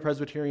because our dear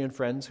Presbyterian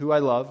friends, who I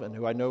love and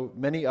who I know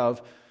many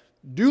of,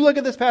 do look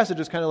at this passage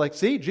as kind of like,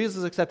 see,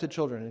 Jesus accepted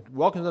children and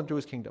welcomes them to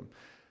his kingdom.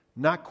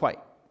 Not quite.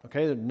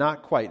 Okay,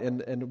 not quite.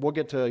 And we'll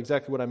get to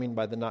exactly what I mean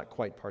by the not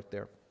quite part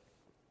there.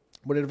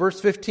 But in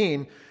verse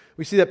 15,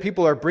 we see that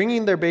people are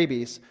bringing their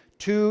babies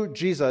to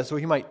Jesus so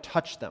he might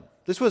touch them.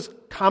 This was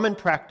common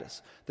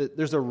practice.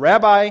 There's a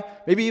rabbi,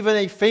 maybe even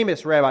a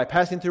famous rabbi,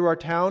 passing through our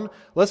town.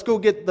 Let's go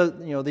get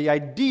the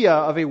idea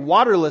of a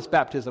waterless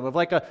baptism, of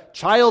like a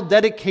child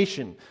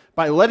dedication,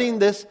 by letting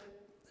this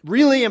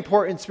really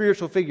important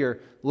spiritual figure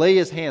lay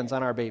his hands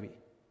on our baby.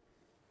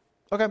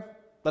 Okay,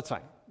 that's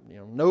fine.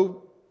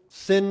 No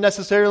sin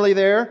necessarily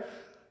there.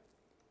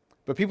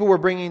 But people were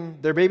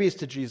bringing their babies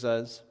to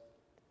Jesus.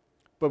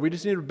 But we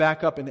just need to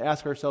back up and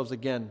ask ourselves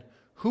again,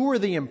 who were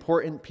the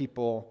important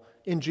people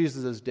in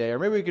Jesus' day? Or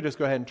maybe we could just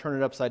go ahead and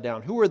turn it upside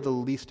down. Who were the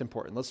least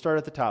important? Let's start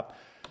at the top.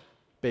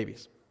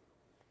 Babies.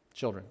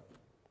 Children.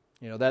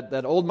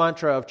 That old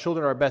mantra of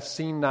children are best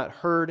seen, not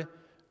heard,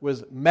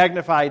 was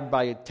magnified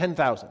by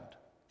 10,000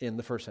 in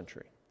the first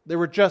century. They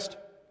were just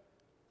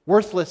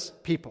worthless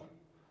people.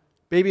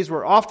 Babies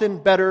were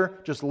often better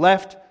just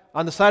left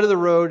on the side of the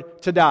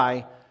road to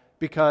die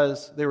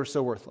because they were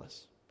so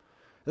worthless.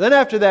 And then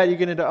after that, you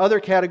get into other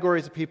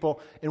categories of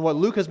people, and what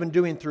Luke has been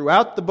doing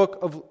throughout the book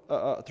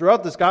of,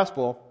 throughout this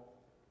gospel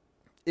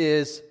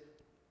is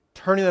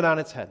turning it on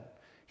its head.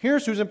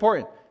 Here's who's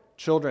important: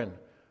 children,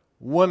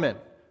 women,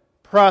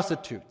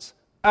 prostitutes,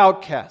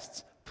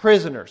 outcasts,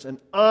 prisoners, and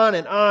on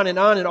and on and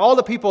on, and all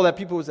the people that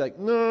people was like,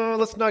 no,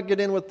 let's not get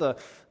in with the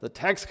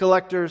tax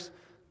collectors.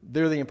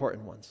 They're the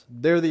important ones.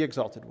 They're the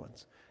exalted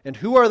ones. And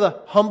who are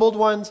the humbled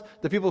ones?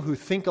 The people who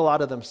think a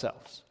lot of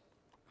themselves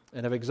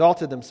and have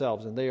exalted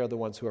themselves, and they are the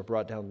ones who are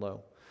brought down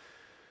low.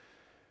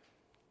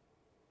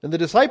 And the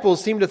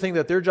disciples seem to think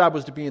that their job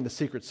was to be in the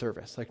secret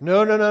service. Like,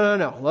 no.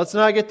 Let's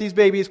not get these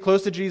babies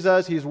close to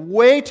Jesus. He's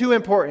way too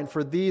important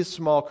for these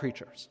small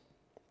creatures.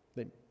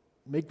 They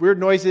make weird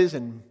noises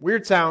and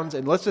weird sounds,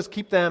 and let's just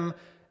keep them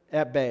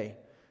at bay.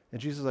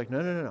 And Jesus is like,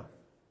 no.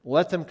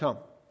 Let them come.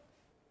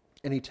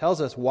 And he tells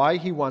us why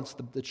he wants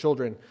the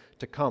children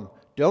to come.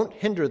 Don't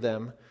hinder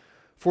them,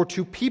 for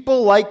to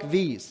people like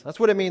these, that's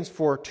what it means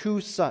for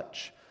to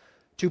such,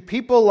 to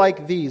people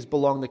like these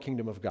belong the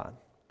kingdom of God.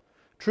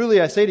 Truly,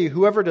 I say to you,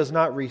 whoever does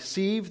not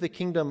receive the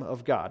kingdom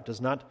of God,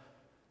 does not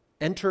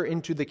enter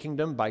into the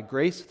kingdom by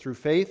grace, through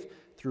faith,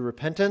 through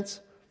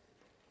repentance,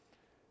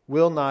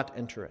 will not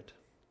enter it.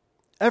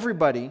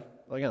 Everybody,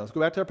 again, let's go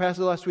back to our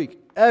passage last week,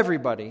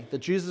 everybody that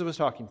Jesus was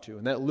talking to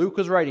and that Luke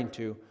was writing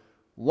to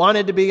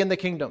wanted to be in the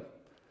kingdom.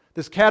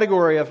 This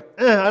category of,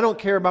 I don't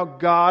care about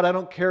God, I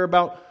don't care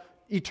about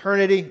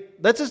eternity,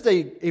 that's just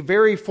a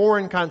very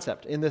foreign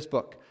concept in this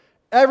book.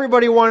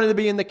 Everybody wanted to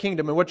be in the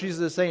kingdom, and what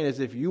Jesus is saying is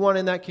if you want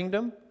in that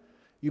kingdom,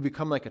 you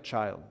become like a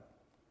child.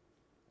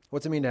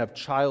 What's it mean to have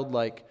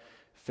childlike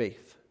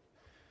faith?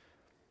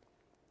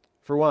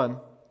 For one,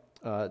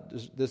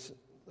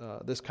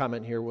 this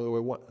comment here,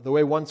 the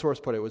way one source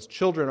put it was,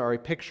 children are a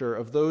picture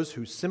of those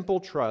whose simple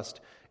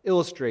trust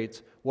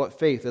illustrates what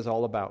faith is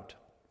all about.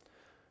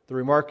 The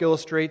remark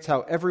illustrates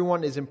how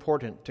everyone is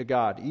important to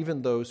God,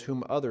 even those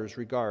whom others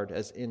regard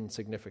as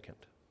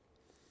insignificant.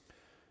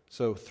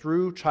 So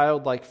through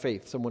childlike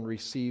faith, someone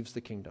receives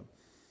the kingdom.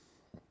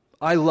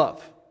 I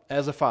love,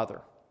 as a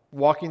father,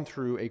 walking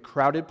through a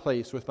crowded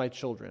place with my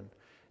children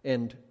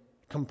and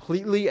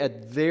completely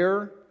at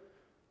their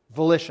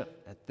volition,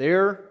 at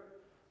their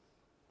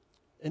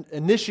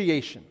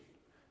initiation,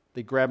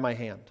 they grab my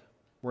hand.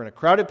 We're in a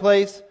crowded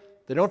place,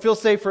 they don't feel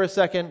safe for a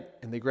second,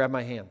 and they grab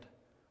my hand.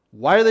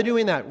 Why are they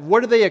doing that?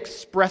 What are they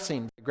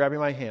expressing by grabbing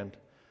my hand?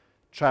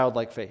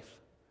 Childlike faith.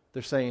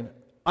 They're saying,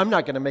 I'm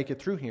not going to make it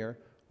through here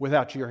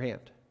without your hand.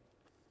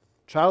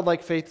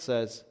 Childlike faith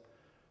says,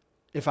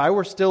 if I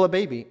were still a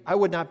baby, I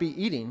would not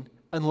be eating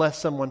unless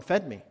someone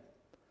fed me.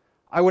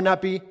 I would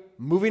not be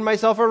moving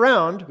myself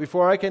around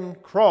before I can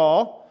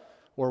crawl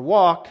or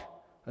walk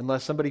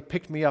unless somebody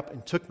picked me up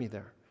and took me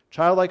there.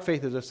 Childlike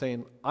faith is just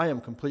saying, I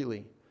am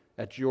completely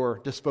at your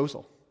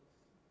disposal.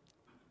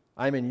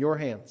 I'm in your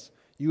hands.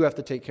 You have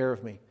to take care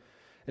of me.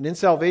 And in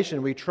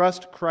salvation, we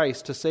trust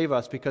Christ to save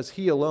us because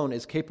He alone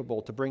is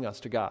capable to bring us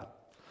to God.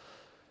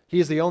 He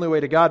is the only way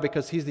to God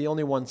because He's the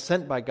only one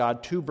sent by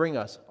God to bring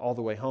us all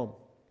the way home.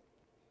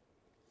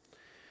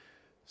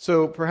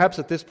 So perhaps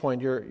at this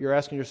point, you're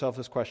asking yourself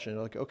this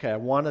question, like, okay, I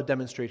want to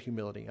demonstrate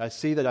humility. I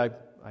see that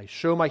I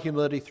show my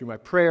humility through my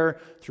prayer,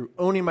 through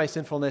owning my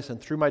sinfulness,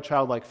 and through my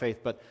childlike faith,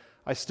 but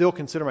I still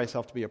consider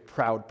myself to be a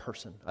proud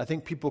person. I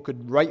think people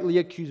could rightly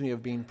accuse me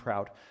of being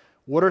proud.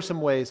 What are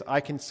some ways I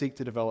can seek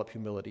to develop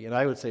humility? And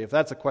I would say if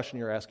that's a question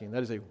you're asking,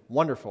 that is a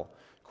wonderful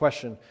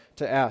question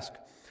to ask.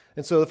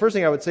 And so the first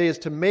thing I would say is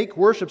to make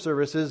worship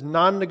services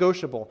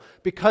non-negotiable,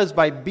 because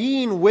by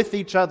being with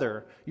each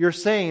other, you're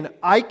saying,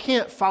 I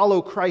can't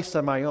follow Christ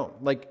on my own.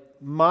 Like,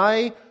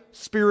 my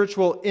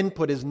spiritual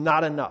input is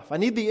not enough. I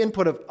need the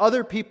input of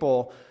other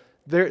people,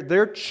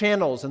 their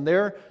channels and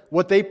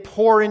what they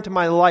pour into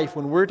my life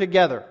when we're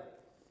together.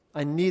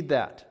 I need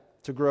that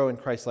to grow in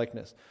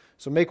Christ-likeness.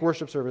 So make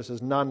worship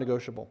services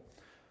non-negotiable.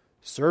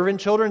 Serve in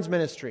children's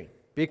ministry,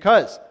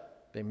 because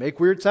they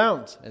make weird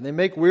sounds and they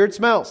make weird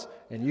smells,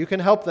 and you can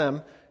help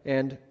them,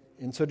 and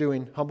in so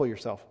doing, humble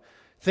yourself.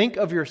 Think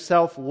of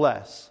yourself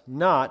less,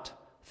 not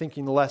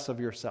thinking less of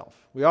yourself.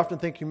 We often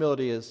think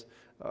humility is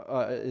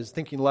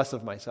thinking less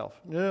of myself.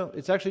 No,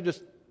 it's actually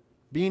just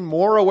being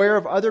more aware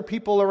of other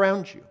people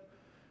around you.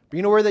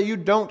 Being aware that you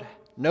don't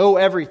know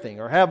everything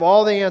or have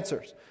all the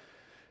answers.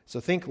 So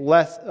think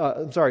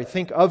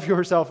of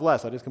yourself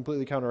less. I just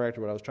completely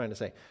counteracted what I was trying to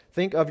say.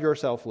 Think of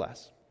yourself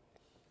less.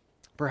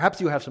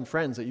 Perhaps you have some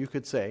friends that you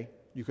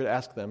could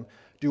ask them,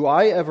 do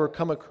I ever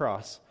come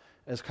across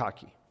as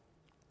cocky?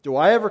 Do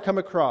I ever come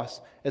across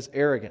as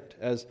arrogant,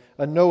 as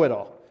a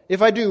know-it-all?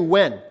 If I do,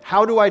 when?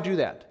 How do I do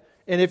that?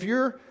 And if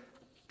you're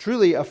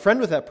truly a friend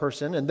with that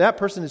person, and that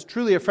person is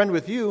truly a friend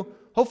with you,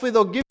 hopefully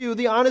they'll give you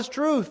the honest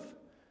truth.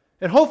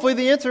 And hopefully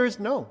the answer is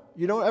no.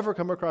 You don't ever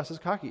come across as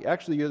cocky.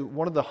 Actually, you're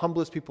one of the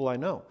humblest people I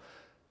know.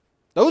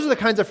 Those are the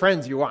kinds of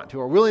friends you want, who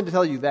are willing to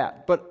tell you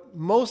that. But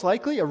most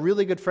likely, a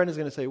really good friend is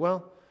going to say,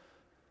 well,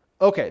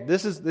 okay,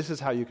 this is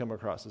how you come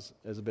across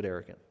as a bit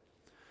arrogant.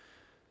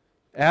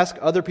 Ask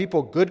other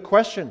people good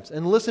questions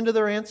and listen to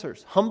their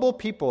answers. Humble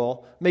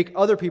people make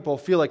other people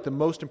feel like the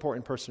most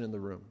important person in the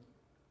room.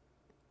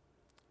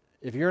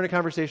 If you're in a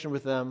conversation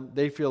with them,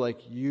 they feel like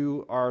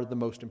you are the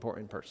most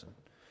important person.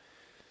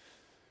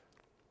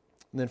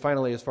 And then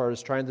finally, as far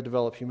as trying to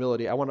develop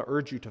humility, I want to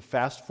urge you to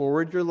fast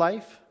forward your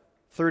life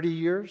 30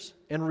 years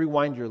and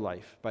rewind your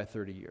life by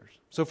 30 years.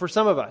 So for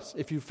some of us,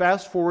 if you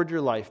fast forward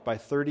your life by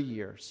 30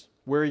 years,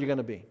 where are you going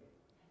to be?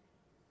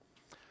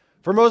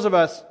 For most of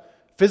us,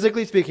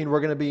 physically speaking, we're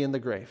going to be in the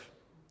grave,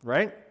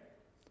 right?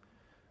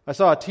 I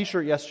saw a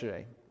t-shirt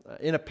yesterday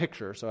in a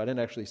picture, so I didn't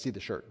actually see the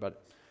shirt,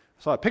 but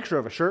I saw a picture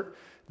of a shirt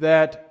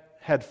that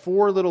had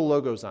 4 little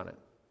logos on it.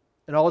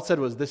 And all it said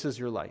was, "This is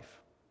your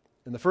life."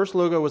 And the first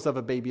logo was of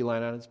a baby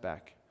lying on its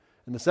back.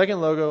 And the second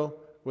logo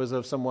was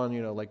of someone,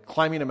 like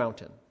climbing a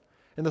mountain.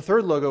 And the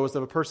third logo was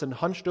of a person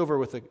hunched over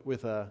with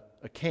a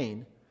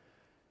cane.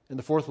 And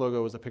the fourth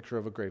logo was a picture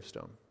of a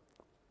gravestone.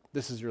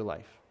 This is your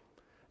life.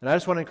 And I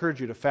just want to encourage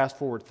you to fast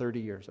forward 30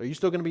 years. Are you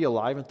still going to be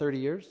alive in 30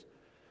 years?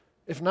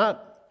 If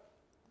not,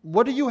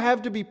 what do you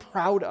have to be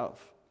proud of?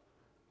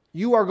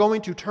 You are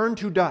going to turn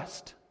to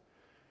dust.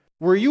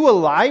 Were you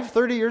alive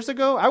 30 years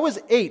ago? I was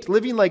 8,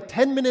 living like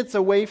 10 minutes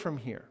away from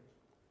here.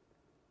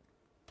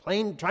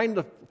 Trying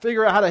to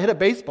figure out how to hit a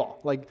baseball.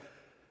 Like,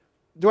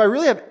 do I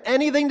really have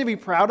anything to be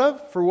proud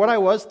of for what I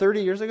was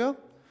 30 years ago?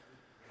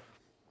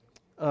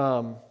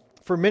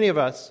 For many of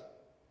us,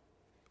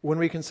 when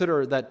we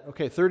consider that,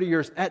 30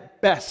 years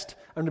at best,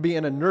 I'm going to be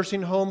in a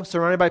nursing home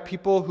surrounded by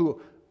people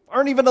who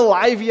aren't even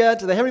alive yet,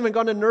 they haven't even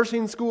gone to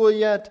nursing school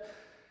yet,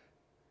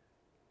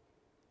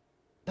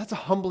 that's a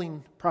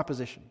humbling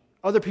proposition.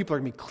 Other people are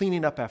going to be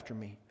cleaning up after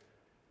me,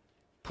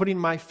 putting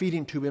my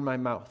feeding tube in my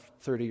mouth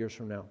 30 years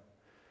from now.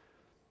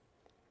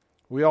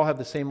 We all have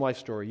the same life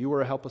story. You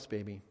were a helpless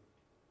baby.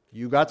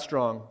 You got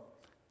strong,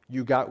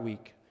 you got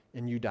weak,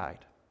 and you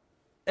died.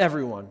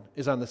 Everyone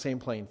is on the same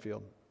playing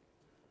field.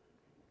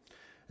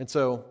 And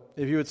so,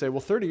 if you would say,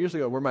 30 years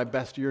ago were my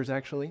best years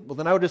actually, well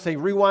then I would just say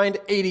rewind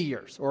 80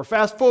 years, or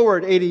fast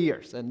forward 80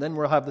 years, and then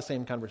we'll have the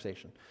same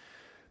conversation.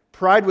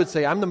 Pride would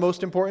say, I'm the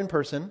most important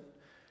person,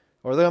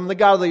 or I'm the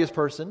godliest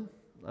person,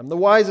 I'm the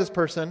wisest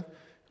person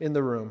in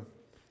the room.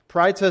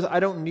 Pride says, I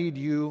don't need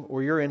you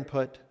or your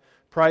input.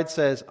 Pride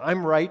says,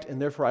 I'm right,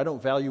 and therefore I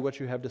don't value what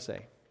you have to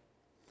say.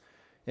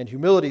 And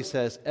humility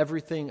says,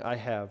 everything I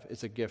have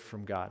is a gift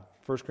from God.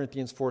 1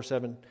 Corinthians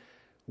 4:7,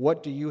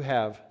 what do you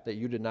have that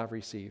you did not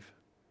receive?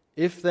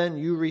 If then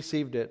you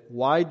received it,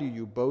 why do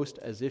you boast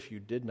as if you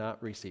did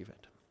not receive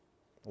it?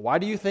 Why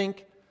do you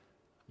think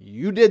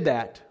you did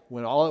that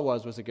when all it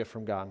was a gift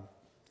from God?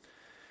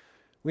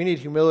 We need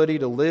humility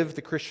to live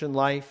the Christian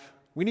life.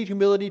 We need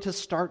humility to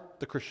start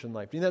the Christian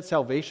life. Do you know that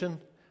salvation?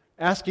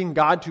 Asking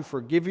God to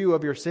forgive you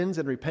of your sins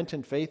and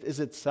repentant faith is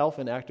itself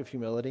an act of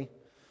humility.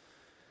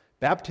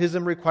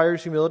 Baptism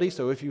requires humility,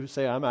 so if you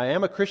say, I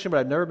am a Christian, but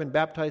I've never been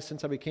baptized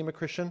since I became a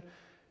Christian,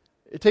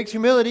 it takes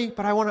humility,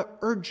 but I want to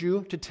urge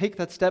you to take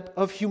that step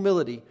of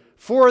humility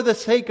for the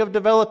sake of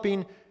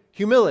developing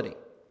humility,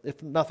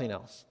 if nothing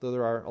else, though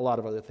there are a lot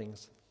of other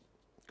things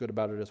good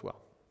about it as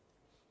well.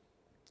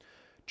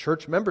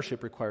 Church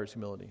membership requires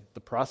humility,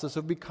 the process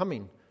of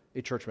becoming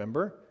a church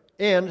member,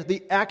 and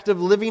the act of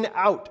living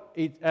out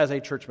as a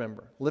church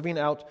member, living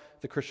out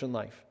the Christian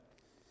life.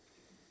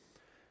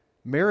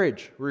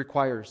 Marriage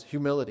requires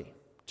humility,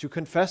 to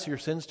confess your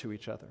sins to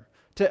each other,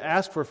 to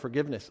ask for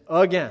forgiveness,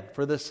 again,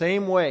 for the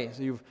same ways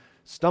you've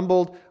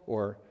stumbled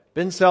or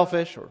been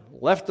selfish or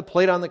left the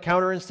plate on the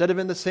counter instead of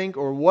in the sink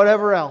or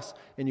whatever else,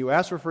 and you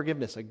ask for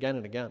forgiveness again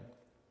and again.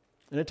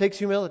 And it takes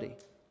humility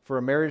for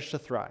a marriage to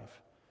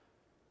thrive.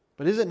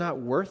 But is it not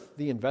worth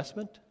the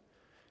investment?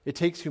 It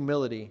takes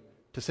humility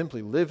to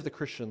simply live the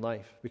Christian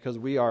life, because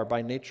we are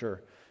by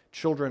nature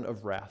children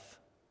of wrath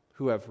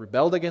who have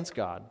rebelled against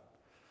God,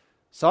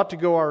 sought to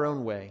go our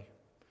own way,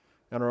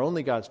 and are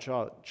only God's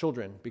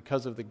children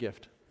because of the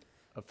gift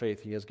of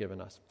faith He has given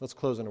us. Let's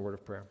close in a word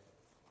of prayer.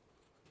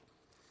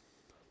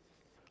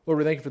 Lord,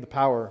 we thank You for the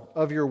power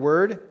of Your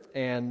word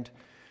and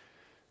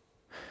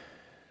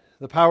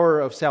the power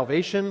of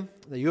salvation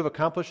that You have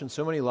accomplished in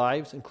so many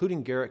lives,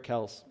 including Garrett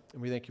Kells.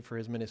 And we thank You for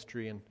his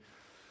ministry and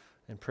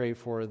pray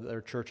for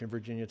their church in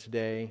Virginia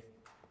today.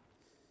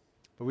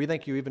 But we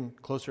thank You even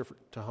closer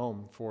to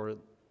home for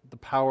the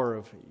power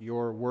of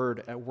Your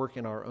word at work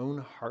in our own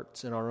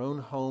hearts, in our own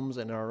homes,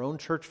 and in our own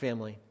church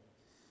family.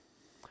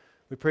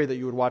 We pray that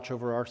You would watch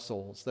over our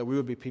souls, that we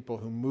would be people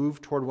who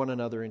move toward one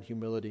another in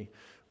humility,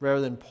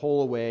 rather than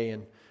pull away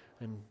and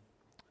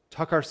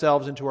tuck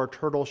ourselves into our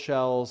turtle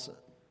shells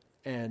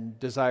and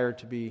desire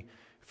to be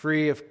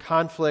free of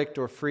conflict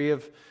or free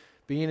of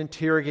being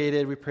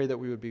interrogated. We pray that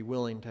we would be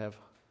willing to have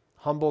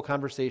humble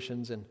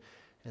conversations and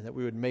that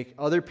we would make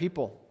other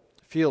people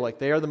feel like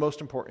they are the most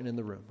important in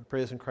the room. We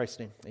pray this in Christ's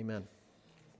name. Amen.